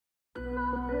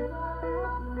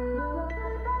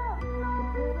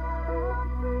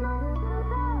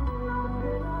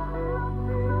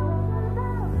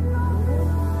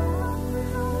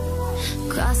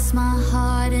cross my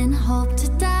heart and hope to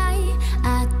die.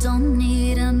 I don't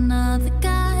need another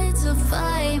guy to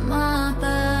fight my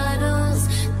battles,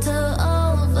 to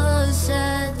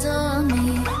overshadow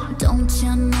me. Don't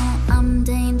you know I'm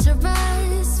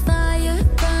dangerous? Fire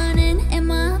burning in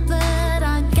my blood.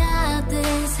 I got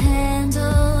this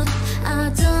handled.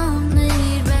 I don't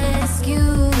need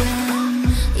rescuing.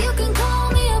 You can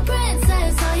call me a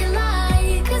princess all you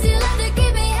like, 'cause you love to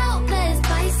keep me helpless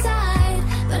by your side.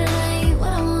 But it ain't what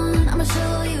I want. I'ma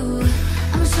show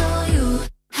you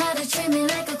how to treat me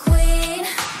like a queen.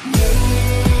 Yeah,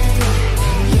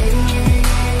 yeah, yeah,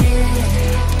 yeah.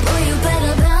 Boy, you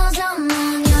better bow down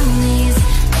on your knees.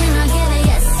 Can I get a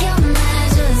yes, your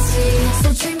majesty? So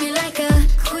treat me like a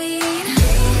queen.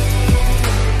 Yeah,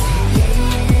 yeah,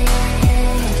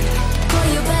 yeah. Boy,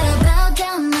 you better bow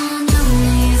down on your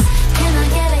knees. Can I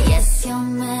get a yes, your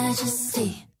majesty?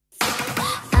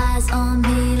 Eyes on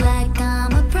me like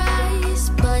I'm a prize,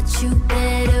 but you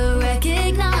better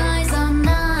recognize I'm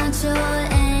not your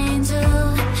angel,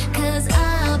 'cause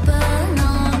I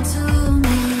belong to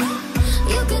me.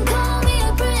 You can call me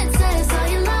a princess all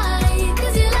you like,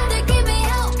 'cause you love to keep me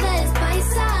helpless by your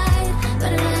side. But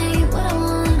it ain't what I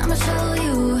want. I'ma show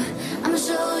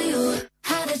you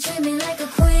how to treat me like a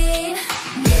queen.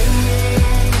 Yeah,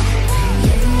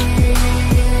 yeah,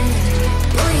 yeah.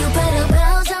 Boy, you better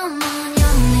bow down on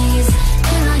your knees.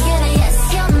 Can I get a yes,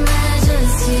 your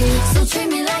majesty? So treat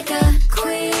me like a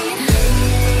queen.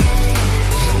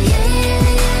 Yeah, yeah,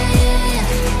 yeah.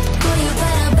 Boy, you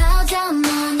better bow down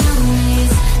on your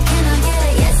knees. Can I get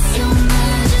a yes, your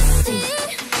majesty?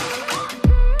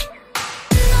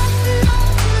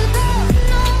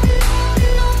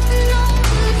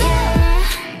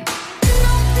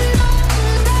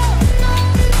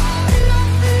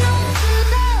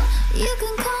 You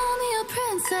can call me a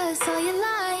princess all you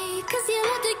like, 'cause you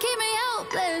love to keep me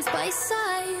helpless by your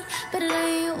side. But it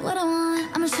ain't what I want.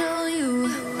 I'ma show you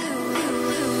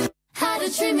how to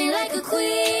treat me like a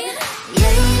queen.